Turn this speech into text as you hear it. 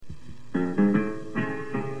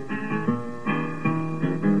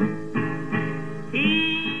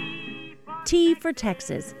T for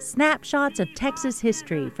Texas, snapshots of Texas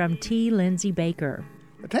history from T. Lindsay Baker.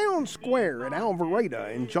 The town square at Alvarado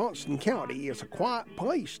in Johnston County is a quiet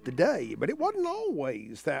place today, but it wasn't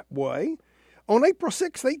always that way. On April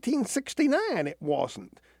 6, 1869, it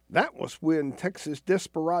wasn't. That was when Texas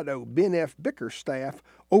desperado Ben F. Bickerstaff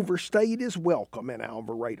overstayed his welcome in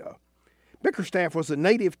Alvarado. Bickerstaff was a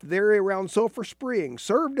native to the area around Sulphur Springs,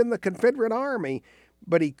 served in the Confederate Army,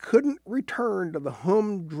 but he couldn't return to the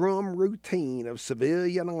humdrum routine of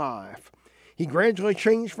civilian life. He gradually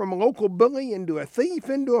changed from a local bully into a thief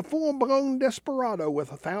into a full-blown desperado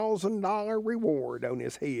with a $1,000 reward on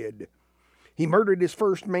his head. He murdered his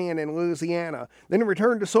first man in Louisiana, then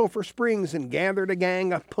returned to Sulphur Springs and gathered a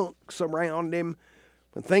gang of punks around him.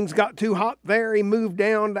 When things got too hot there, he moved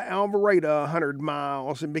down to Alvarado 100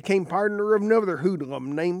 miles and became partner of another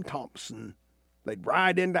hoodlum named Thompson. They'd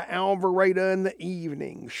ride into Alvarado in the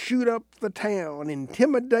evening, shoot up the town,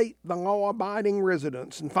 intimidate the law-abiding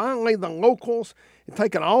residents, and finally the locals had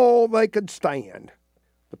taken all they could stand.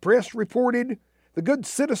 The press reported the good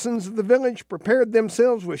citizens of the village prepared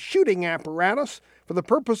themselves with shooting apparatus for the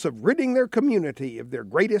purpose of ridding their community of their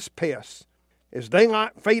greatest pests. As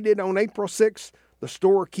daylight faded on April 6th, the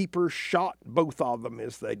storekeepers shot both of them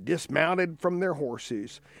as they dismounted from their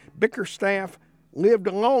horses. Bickerstaff lived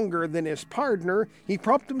longer than his partner. He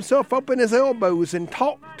propped himself up in his elbows and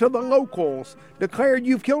talked to the locals, declared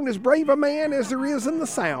you've killed as brave a man as there is in the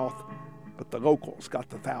South. But the locals got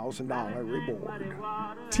the $1,000 reward.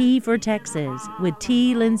 T for Texas with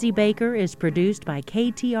T. Lindsay Baker is produced by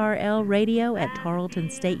KTRL Radio at Tarleton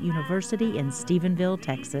State University in Stephenville,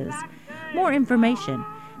 Texas. More information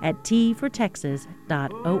at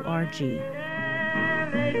tfortexas.org.